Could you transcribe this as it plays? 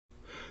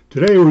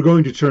Today we're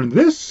going to turn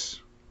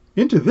this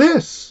into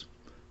this.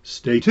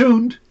 Stay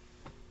tuned.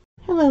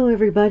 Hello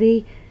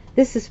everybody,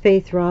 this is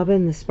Faith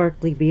Robin, the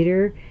Sparkly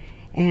Beater,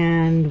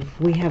 and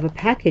we have a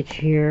package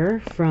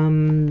here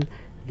from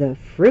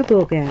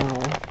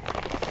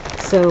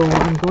TheFrugalGal. So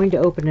I'm going to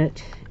open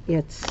it.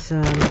 It's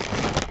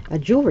a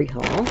jewelry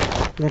haul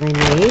that I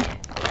made.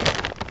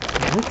 So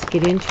let's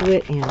get into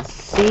it and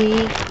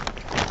see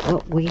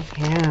what we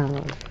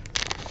have.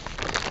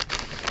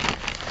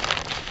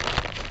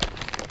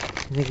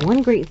 The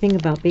one great thing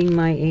about being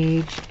my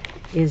age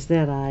is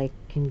that I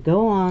can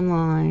go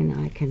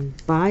online, I can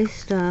buy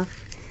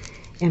stuff,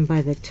 and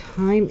by the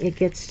time it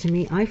gets to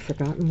me, I've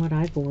forgotten what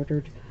I've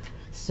ordered.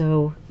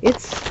 So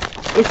it's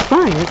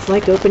fine. It's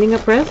like opening a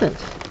present.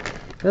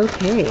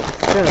 Okay,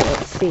 so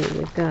let's see.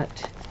 We've got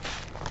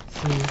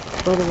some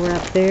bubble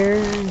wrap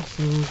there,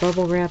 some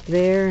bubble wrap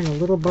there, and a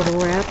little bubble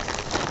wrap,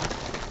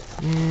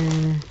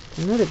 and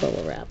another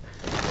bubble wrap.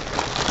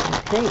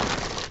 Okay.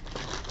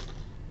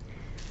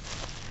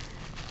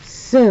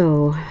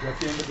 So. Is that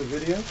the end of the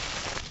video?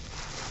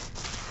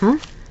 Huh?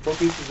 4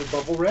 pieces of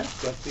bubble wrap?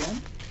 That's the end?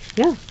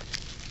 Yeah.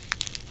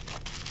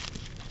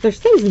 There's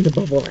things in the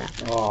bubble wrap.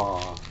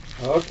 Aw,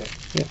 okay.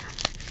 Yeah.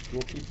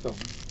 We'll keep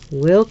filming.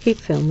 We'll keep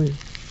filming.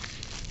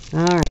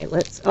 Alright,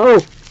 let's...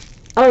 Oh,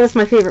 that's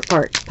my favorite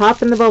part.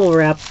 Popping the bubble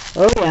wrap.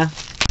 Oh, yeah.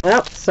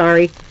 Well,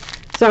 sorry.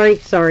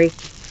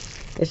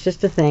 It's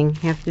just a thing.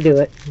 Have to do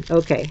it.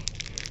 Okay.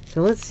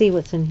 So let's see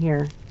what's in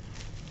here.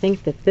 I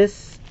think that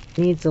this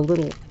needs a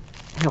little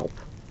help.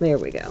 There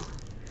we go.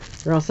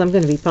 Or else I'm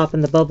going to be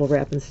popping the bubble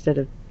wrap instead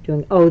of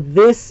doing... Oh,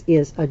 this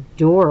is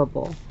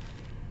adorable.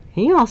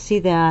 Can you all see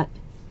that?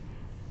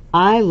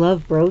 I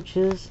love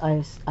brooches.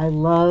 I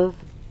love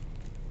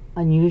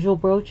unusual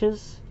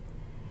brooches.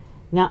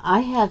 Now,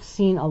 I have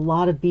seen a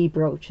lot of bee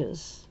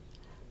brooches,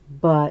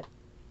 but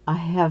I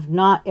have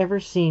not ever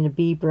seen a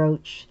bee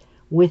brooch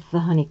with the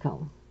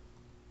honeycomb.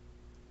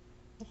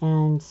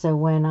 And so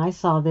when I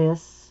saw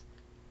this,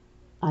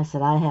 I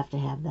said, I have to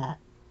have that.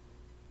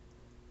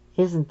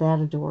 Isn't that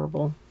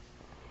adorable?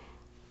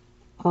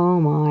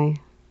 Oh my.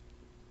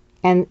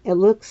 And it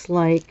looks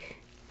like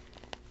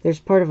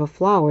there's part of a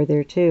flower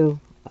there too.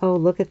 Oh,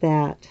 look at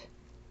that.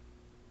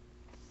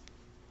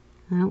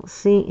 I don't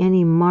see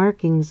any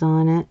markings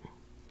on it.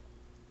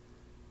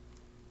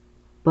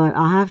 But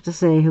I'll have to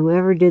say,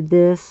 whoever did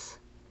this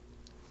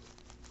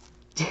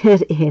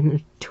did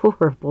an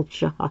adorable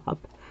job.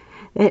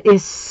 That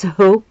is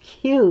so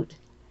cute.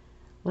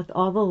 With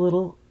all the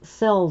little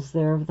cells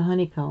there of the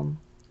honeycomb.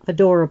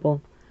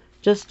 Adorable.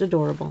 Just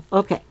adorable.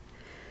 Okay.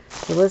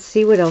 So let's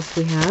see what else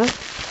we have.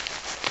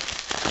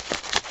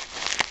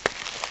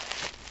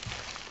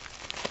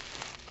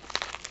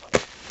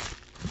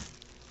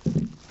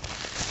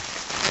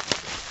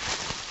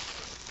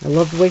 I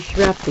love the way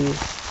she wrapped these.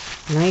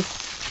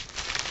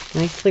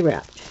 Nicely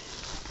wrapped.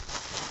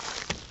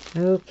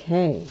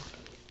 Okay.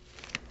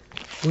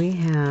 We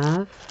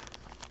have...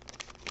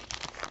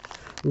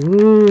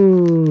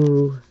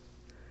 Ooh.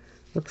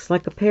 Looks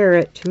like a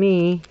parrot to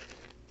me.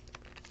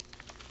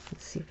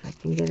 Let's see if I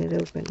can get it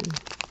open.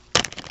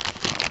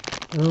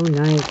 Oh,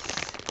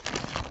 nice.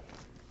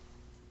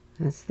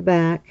 That's the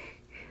back.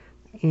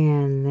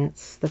 And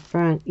that's the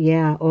front.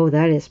 Yeah. Oh,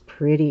 that is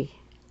pretty.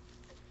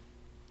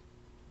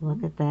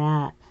 Look at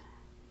that.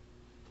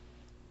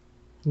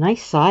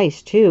 Nice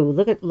size too.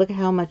 Look at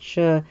how much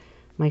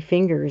my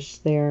fingers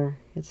there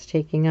it's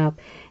taking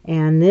up.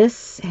 And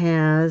this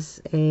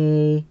has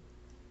a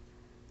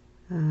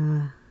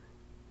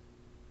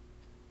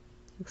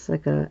looks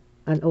like an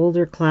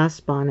older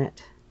clasp on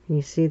it. Can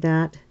you see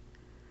that?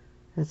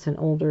 That's an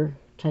older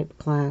type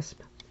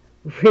clasp.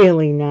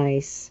 Really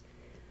nice.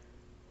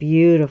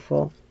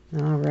 Beautiful.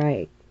 All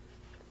right.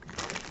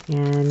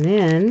 And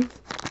then,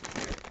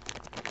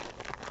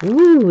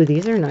 ooh,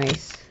 these are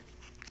nice.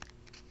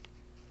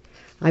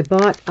 I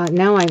bought,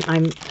 now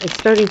it's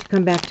starting to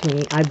come back to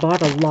me. I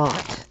bought a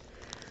lot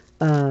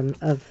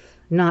of,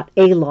 not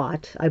a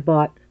lot, I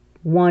bought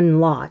one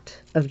lot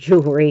of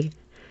jewelry.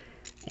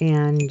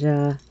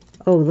 And,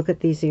 oh, look at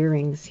these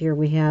earrings. Here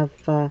we have,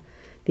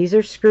 these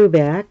are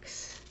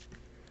screwbacks.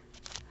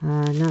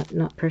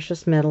 Not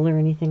precious metal or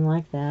anything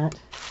like that.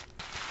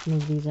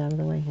 Move these out of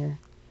the way here.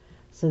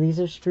 So these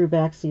are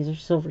screwbacks. These are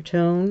silver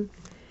tone.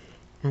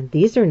 And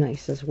these are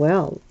nice as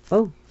well.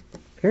 Oh,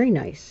 very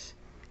nice.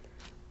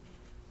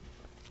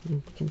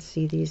 You can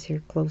see these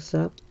here close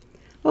up.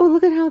 Oh,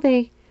 look at how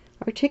they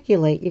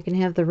articulate. You can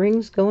have the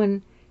rings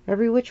going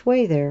every which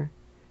way there.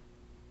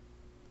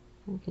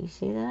 Can you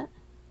see that?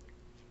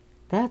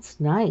 That's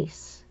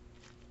nice.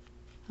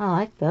 I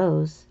like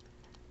those.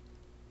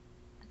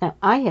 Now,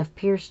 I have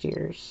pierced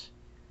ears,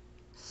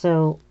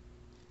 so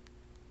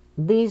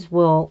these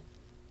will,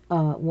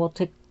 we'll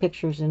take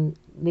pictures, and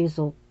these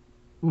will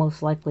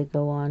most likely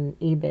go on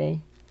eBay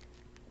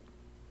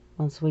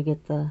once we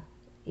get the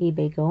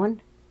eBay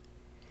going.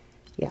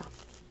 Yeah.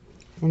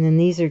 And then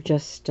these are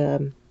just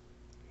the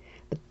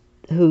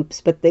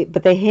hoops, but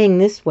they hang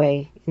this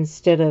way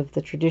instead of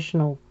the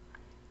traditional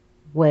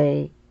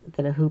way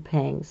that a hoop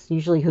hangs.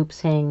 Usually hoops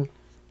hang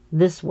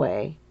this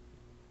way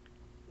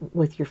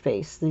with your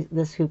face.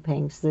 This hoop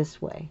hangs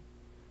this way.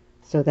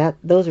 So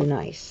those are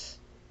nice.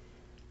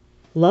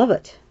 Love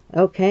it.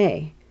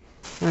 Okay.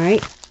 All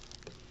right.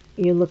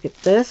 You look at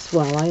this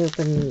while I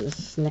open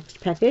this next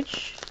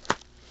package.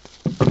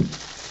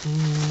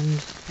 And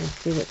let's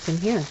see what's in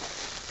here.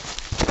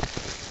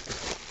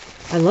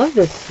 I love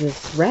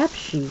this wrap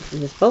she,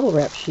 this bubble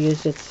wrap she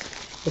used.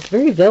 It's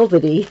very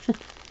velvety.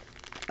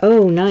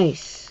 Oh,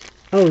 nice.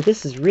 Oh,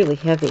 this is really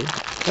heavy.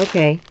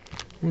 Okay.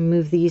 I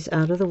move these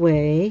out of the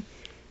way.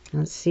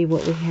 Let's see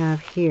what we have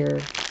here.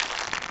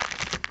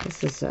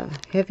 This is a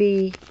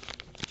heavy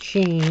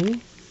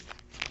chain.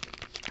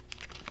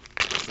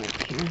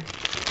 Right here.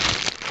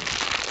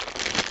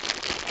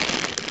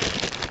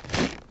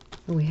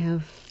 We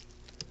have,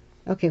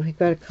 okay, we've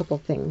got a couple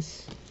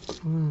things.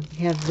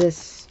 We have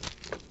this.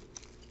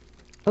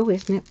 Oh,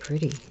 isn't it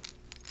pretty?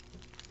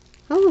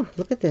 Oh,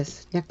 look at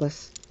this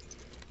necklace.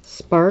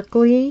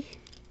 Sparkly.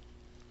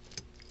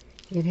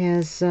 It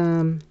has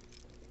a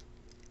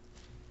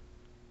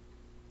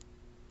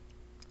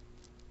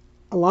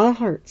lot of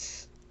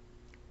hearts.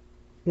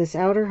 This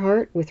outer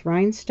heart with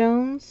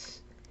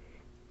rhinestones,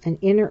 an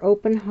inner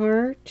open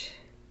heart.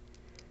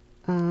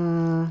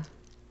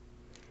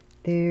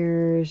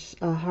 There's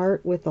a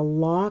heart with a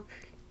lock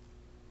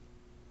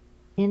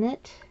in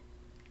it.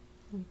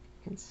 You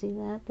can see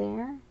that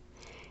there.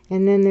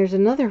 And then there's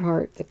another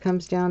heart that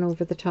comes down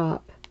over the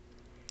top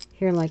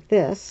here like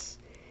this.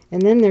 And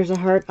then there's a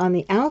heart on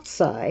the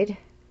outside,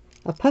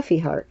 a puffy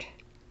heart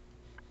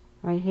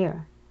right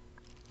here.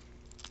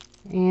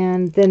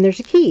 And then there's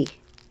a key.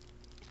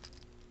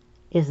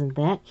 Isn't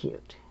that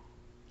cute?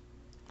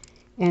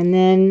 And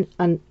then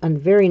a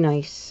very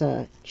nice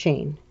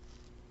chain.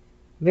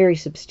 Very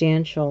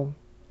substantial.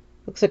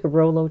 Looks like a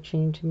Rolo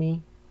chain to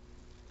me.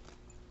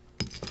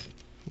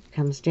 It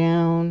comes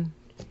down,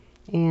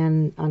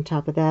 and on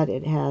top of that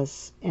it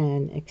has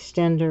an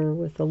extender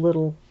with a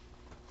little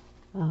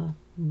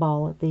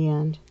ball at the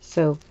end.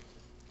 So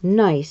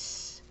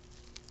nice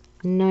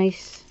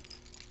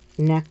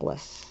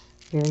necklace.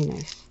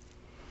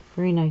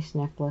 Very nice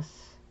necklace.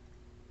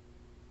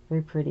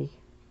 Very pretty.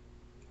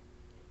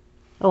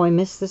 Oh, I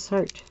missed this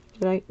heart.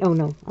 Did I? Oh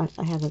no,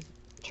 I have it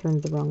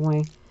turned the wrong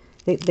way.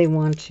 They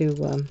want to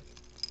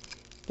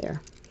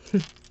there.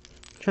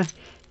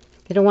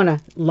 They don't want to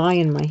lie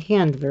in my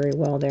hand very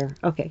well there.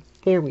 Okay,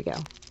 there we go.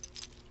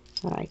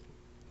 All right,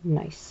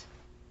 nice.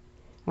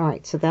 All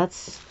right, so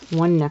that's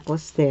one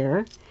necklace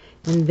there.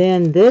 And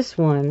then this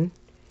one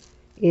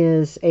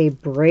is a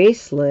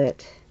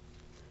bracelet.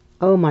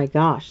 Oh my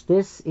gosh,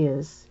 this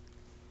is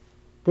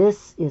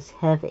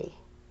heavy,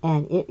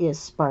 and it is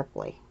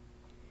sparkly.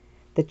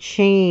 The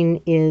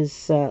chain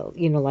is,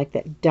 you know, like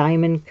that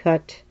diamond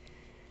cut,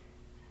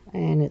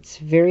 and it's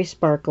very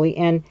sparkly.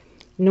 And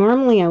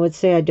normally I would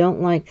say I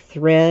don't like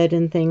thread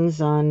and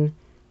things on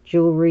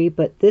jewelry,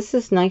 but this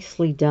is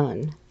nicely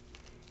done.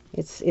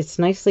 It's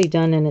nicely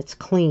done, and it's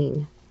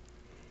clean.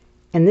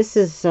 And this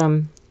is,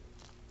 I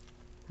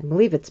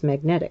believe it's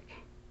magnetic.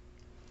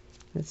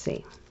 Let's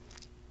see.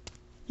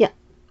 Yeah,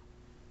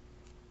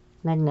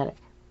 magnetic.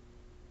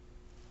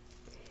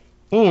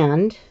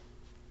 And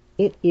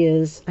it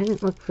is, I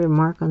didn't look for a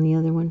mark on the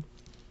other one.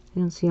 I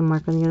don't see a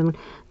mark on the other one.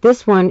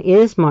 This one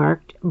is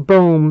marked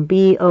Bohm,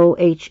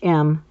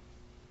 B-O-H-M.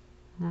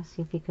 Let's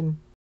see if you can,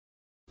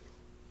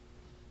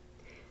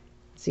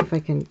 see if I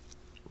can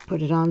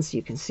put it on so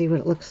you can see what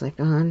it looks like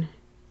on.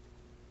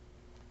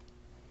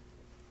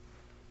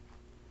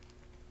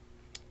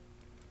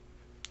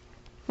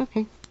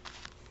 Okay,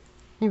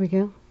 there we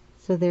go.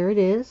 So there it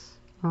is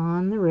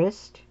on the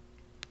wrist.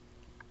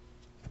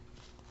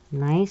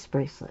 Nice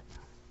bracelet.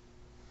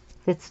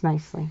 Fits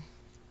nicely.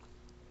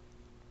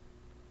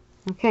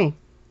 Okay,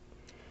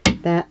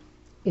 that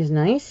is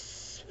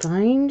nice.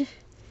 Find.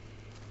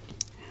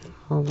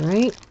 All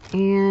right,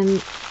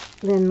 and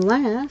then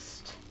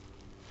last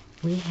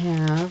we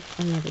have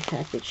another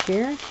package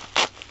here.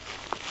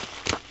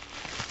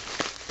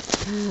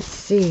 Let's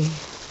see.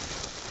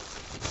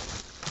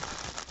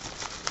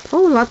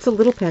 Oh, lots of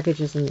little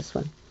packages in this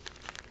one.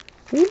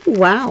 Ooh,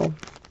 wow.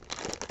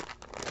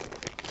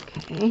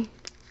 Okay.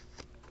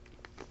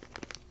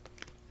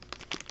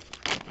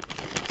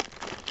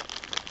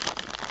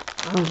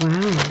 Oh,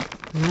 wow.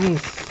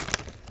 Nice.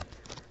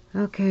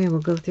 Okay,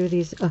 we'll go through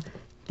these.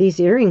 These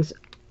earrings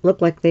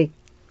look like they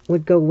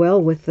would go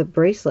well with the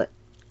bracelet.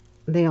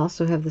 They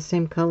also have the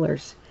same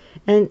colors.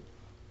 And,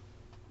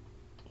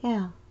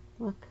 yeah,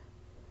 look.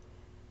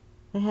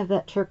 They have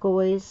that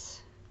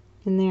turquoise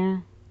in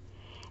there.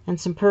 And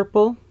some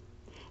purple.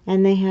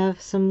 And they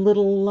have some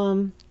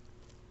little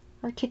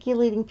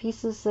articulating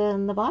pieces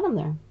in the bottom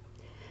there.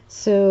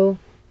 So,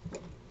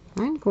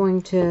 I'm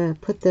going to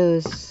put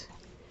those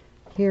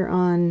here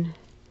on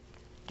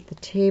the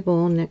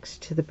table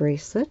next to the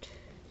bracelet.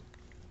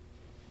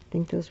 I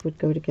think those would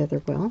go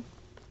together well.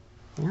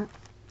 Yeah.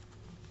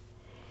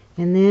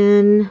 And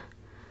then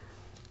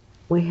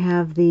we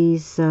have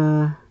these.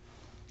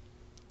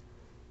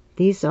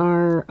 These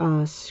are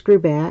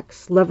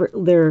screwbacks.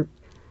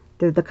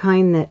 They're the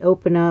kind that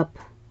open up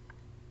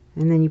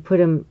and then you put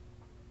them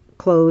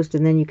closed,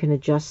 and then you can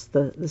adjust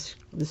the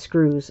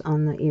screws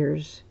on the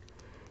ears.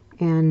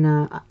 And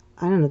I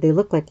don't know, they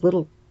look like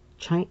little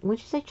would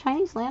you say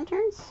Chinese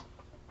lanterns?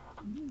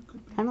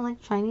 Kind of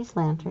like Chinese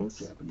lanterns.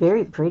 Japanese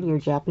very pretty, or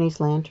Japanese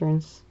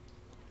lanterns.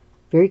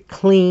 Very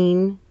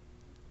clean.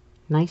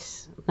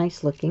 Nice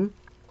looking.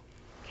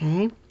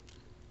 Okay.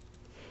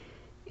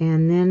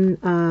 And then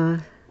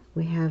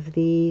we have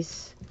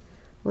these.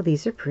 Well,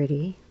 these are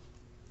pretty.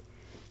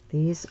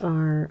 These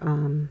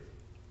are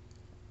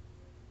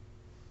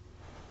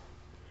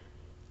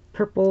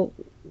purple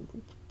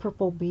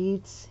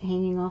beads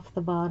hanging off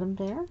the bottom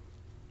there,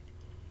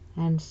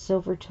 and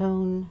silver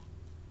tone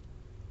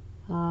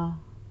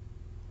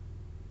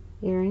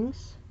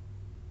earrings.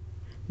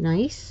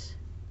 Nice.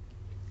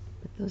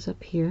 Put those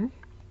up here.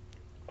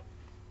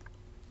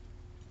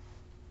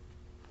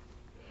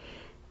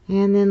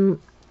 And then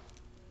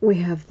we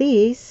have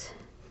these.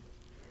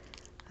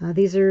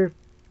 These are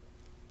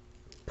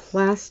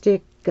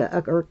plastic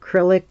or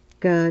acrylic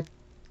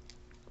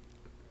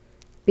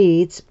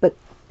beads, but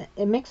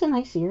it makes a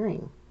nice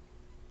earring.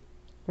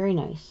 Very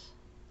nice.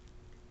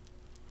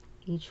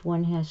 Each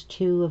one has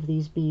 2 of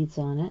these beads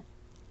on it,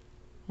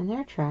 and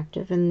they're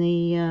attractive. And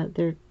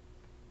the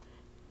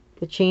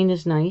chain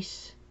is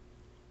nice,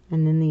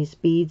 and then these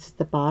beads at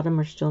the bottom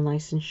are still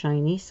nice and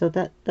shiny. So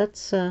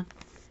that's a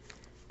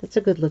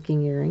good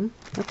looking earring.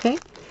 Okay,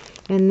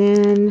 and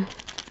then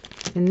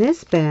in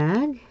this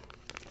bag,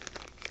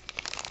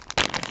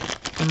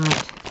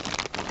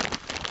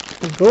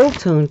 got a gold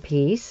tone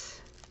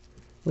piece,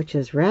 which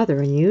is rather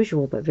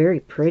unusual but very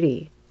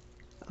pretty.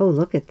 Oh,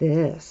 look at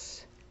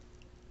this.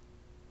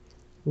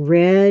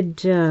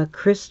 Red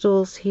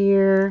crystals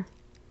here.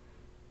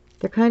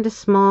 They're kind of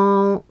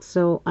small,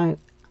 so I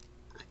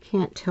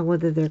can't tell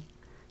whether they're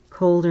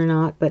cold or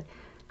not, but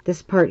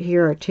this part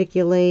here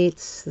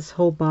articulates, this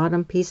whole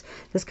bottom piece.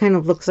 This kind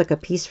of looks like a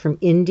piece from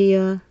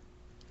India,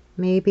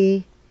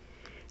 maybe.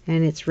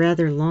 And it's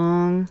rather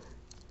long.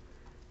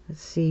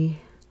 Let's see.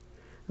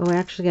 Oh,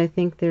 actually, I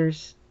think there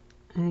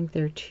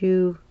are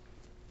 2.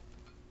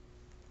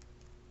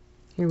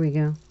 Here we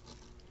go.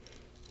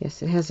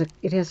 Yes, it has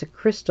a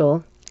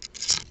crystal.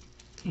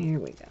 Here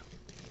we go.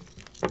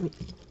 I'm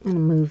gonna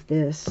move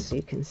this so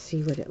you can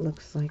see what it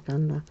looks like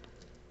on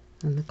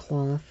the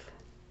cloth.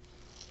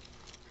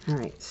 All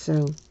right,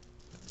 so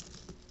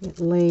it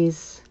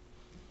lays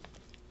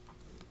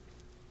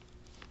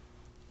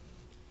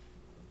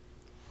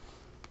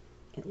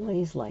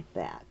like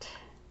that.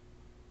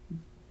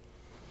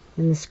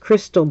 And this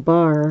crystal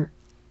bar,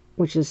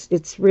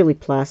 it's really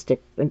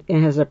plastic, and it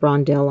has a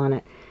rondelle on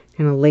it,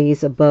 kind of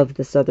lays above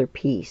this other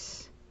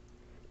piece.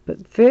 But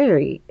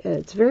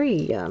it's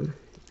very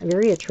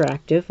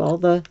attractive. All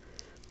the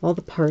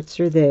parts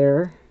are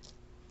there.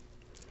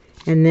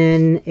 And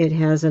then it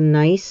has a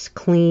nice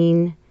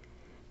clean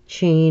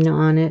chain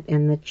on it,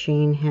 and the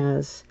chain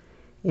has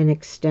an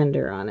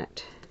extender on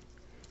it.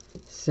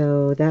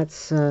 So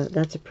that's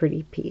a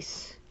pretty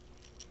piece.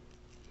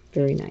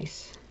 Very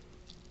nice.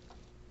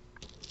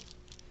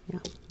 Yeah,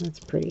 that's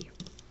pretty.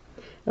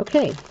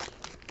 Okay.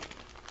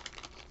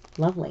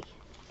 Lovely.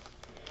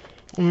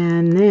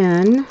 And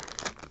then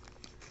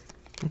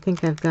I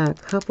think I've got a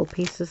couple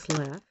pieces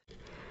left.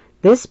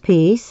 This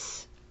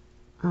piece,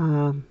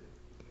 wow,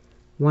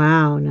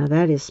 now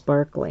that is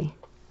sparkly.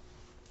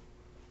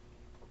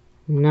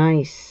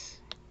 Nice.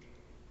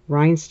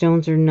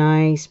 Rhinestones are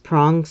nice.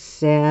 Prong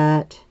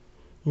set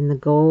in the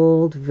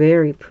gold.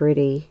 Very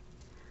pretty.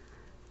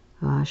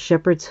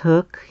 Shepherd's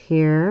hook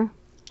here.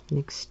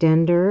 An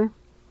extender.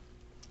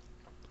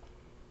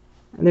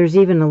 There's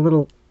even a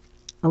little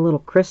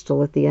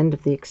crystal at the end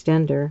of the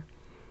extender.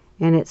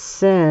 And it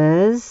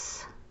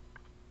says,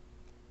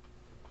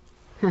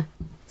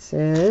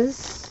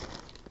 let's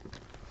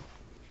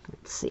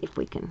see if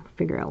we can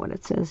figure out what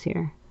it says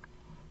here.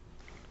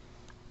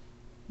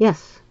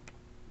 Yes,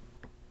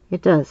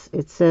 it does.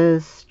 It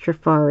says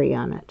Trifari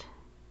on it.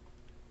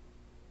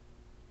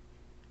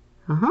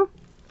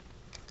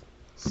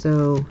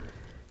 So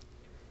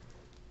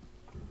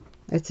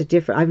it's a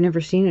different, I've never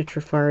seen a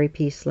Trifari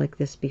piece like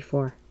this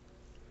before.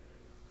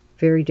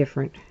 Very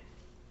different.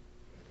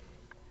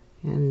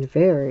 And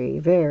very,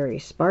 very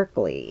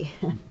sparkly.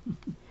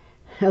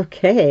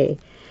 Okay.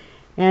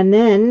 And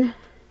then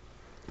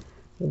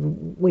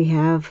we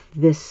have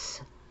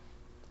this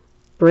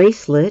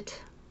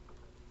bracelet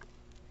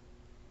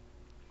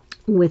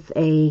with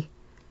a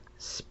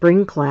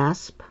spring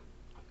clasp.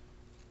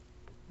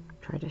 I'll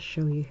try to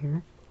show you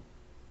here.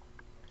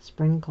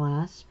 Spring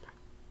clasp.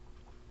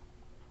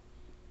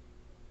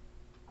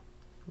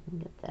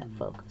 Get that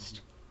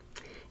focused.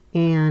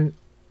 And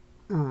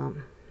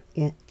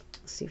let's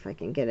see if I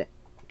can get it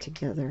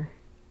together.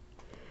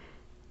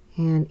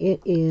 And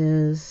it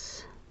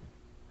is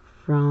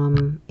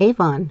from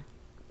Avon.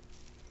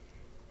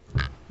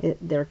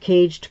 They're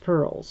caged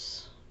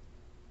pearls.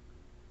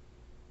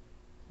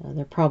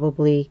 They're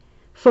probably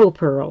faux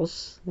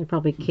pearls. They're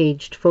probably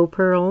caged faux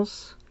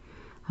pearls.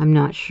 I'm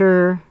not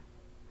sure.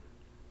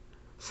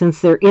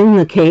 Since they're in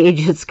the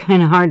cage, it's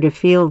kind of hard to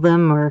feel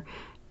them or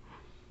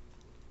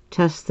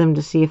test them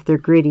to see if they're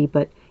gritty,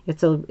 but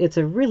it's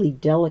a really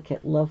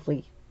delicate,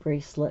 lovely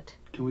bracelet.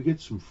 Can we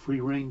get some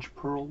free-range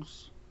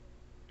pearls?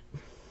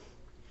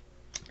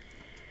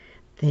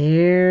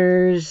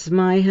 There's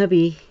my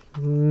hubby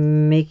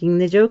making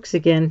the jokes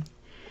again.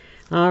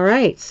 All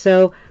right,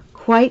 so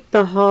quite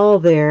the haul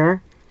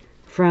there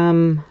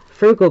from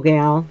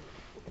TheFrugalGal.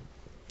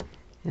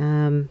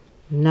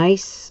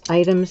 Nice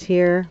items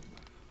here.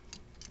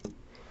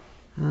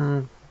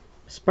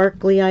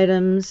 Sparkly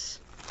items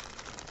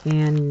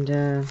and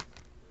a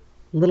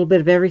little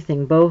bit of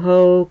everything.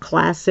 Boho,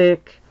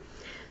 classic.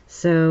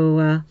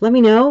 So let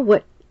me know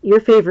what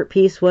your favorite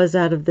piece was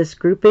out of this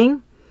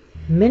grouping.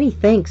 Many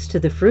thanks to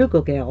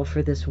TheFrugalGal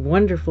for this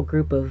wonderful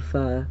group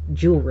of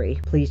jewelry.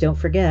 Please don't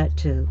forget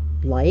to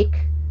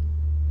like,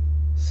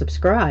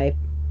 subscribe,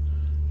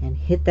 and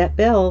hit that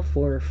bell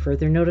for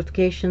further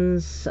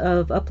notifications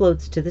of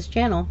uploads to this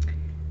channel.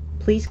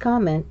 Please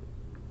comment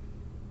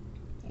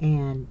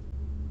and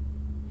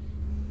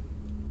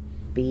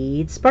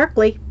bead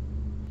sparkly.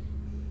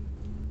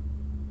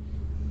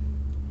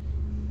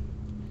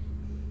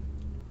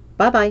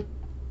 Bye-bye.